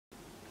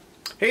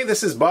Hey,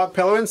 this is Bob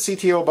Pellerin,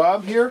 CTO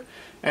Bob here,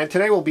 and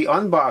today we'll be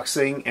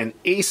unboxing an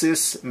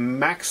Asus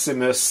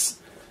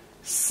Maximus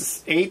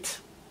 8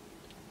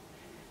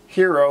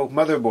 Hero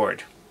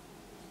motherboard.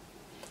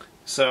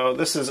 So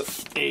this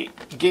is a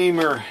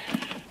gamer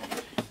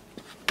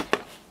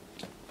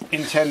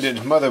intended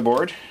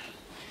motherboard,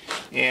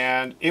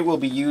 and it will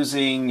be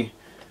using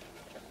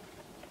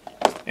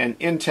an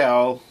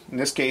Intel, in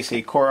this case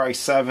a Core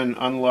i7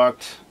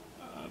 unlocked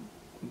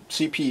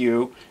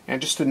CPU,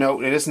 and just to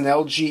note, it is an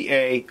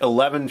LGA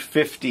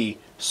 1150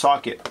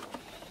 socket.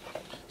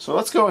 So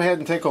let's go ahead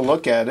and take a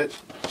look at it.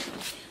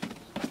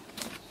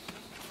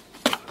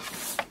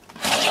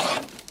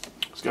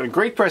 It's got a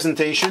great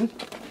presentation.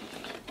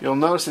 You'll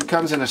notice it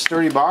comes in a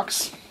sturdy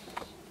box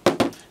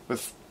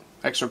with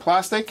extra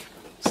plastic.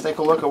 Let's take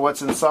a look at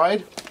what's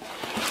inside.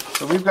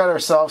 So we've got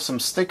ourselves some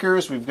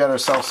stickers, we've got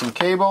ourselves some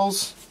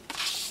cables.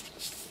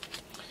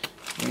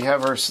 We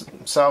have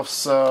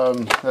ourselves,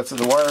 that's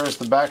the wires,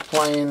 the back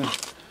plane,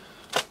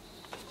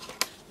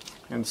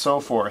 and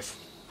so forth.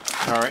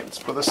 Alright, let's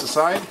put this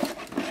aside.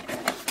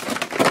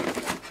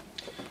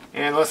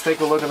 And let's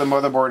take a look at the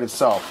motherboard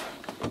itself.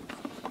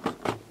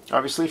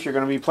 Obviously, if you're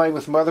going to be playing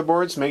with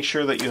motherboards, make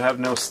sure that you have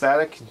no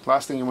static.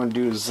 Last thing you want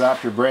to do is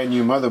zap your brand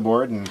new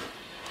motherboard and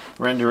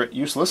render it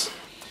useless.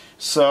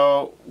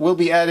 So we'll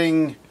be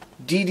adding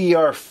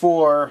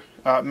DDR4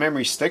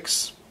 memory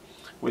sticks,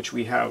 which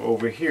we have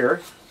over here.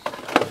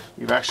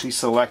 We've actually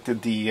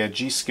selected the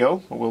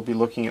G-Skill, but we'll be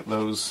looking at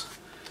those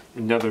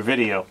in another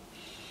video.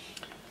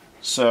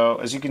 So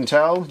as you can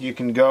tell, you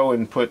can go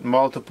and put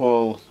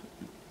multiple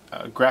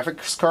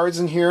graphics cards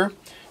in here.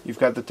 You've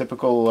got the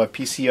typical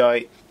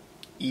PCIe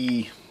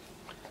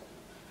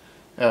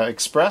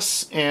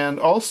Express, and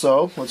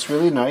also what's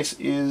really nice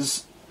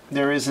is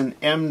there is an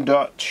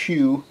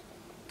M.2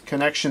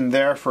 connection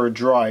there for a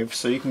drive,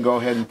 so you can go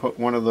ahead and put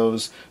one of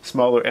those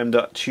smaller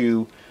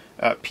M.2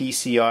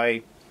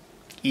 PCIe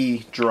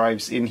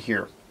drives in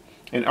here.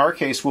 In our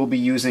case, we'll be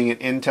using an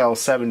Intel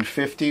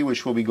 750,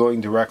 which will be going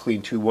directly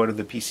into one of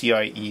the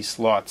PCIe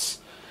slots.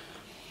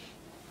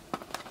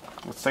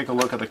 Let's take a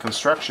look at the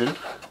construction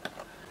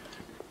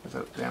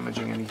without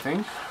damaging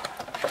anything.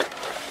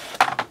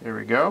 There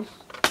we go.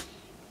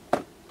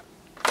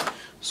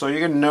 So you're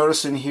going to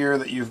notice in here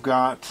that you've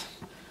got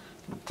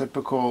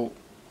typical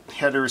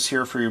headers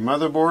here for your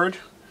motherboard.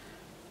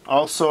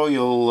 Also,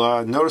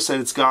 you'll notice that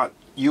it's got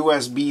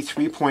USB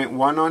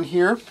 3.1 on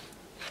here.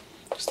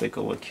 Let's take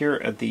a look here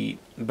at the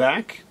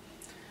back,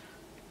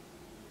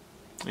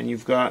 and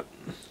you've got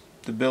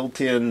the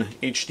built-in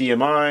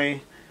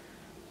HDMI.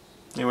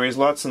 Anyways,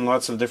 lots and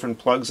lots of different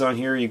plugs on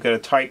here. You've got a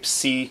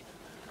Type-C,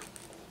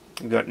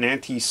 you've got an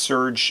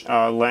anti-surge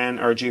LAN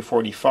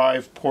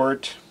RJ45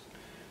 port,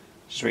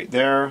 just right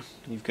there.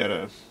 You've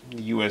got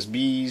the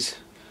USBs,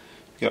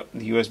 you've got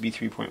the USB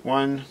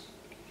 3.1,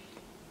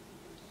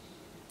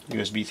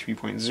 USB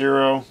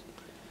 3.0,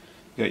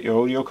 you've got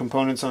your audio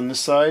components on this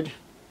side.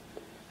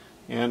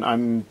 And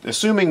I'm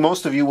assuming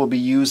most of you will be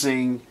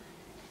using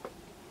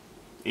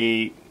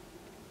a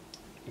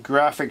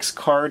graphics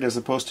card as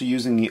opposed to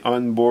using the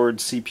onboard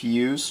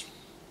CPUs.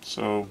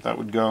 So that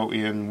would go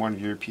in one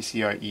of your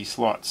PCIe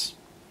slots.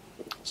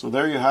 So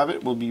there you have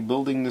it. We'll be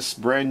building this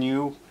brand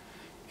new,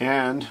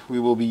 and we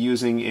will be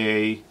using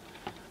a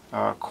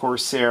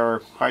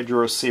Corsair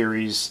Hydro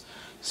Series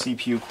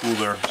CPU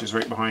cooler, which is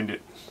right behind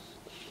it.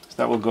 So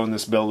that will go in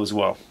this build as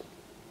well.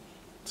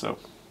 So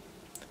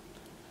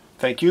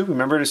thank you.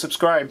 Remember to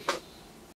subscribe.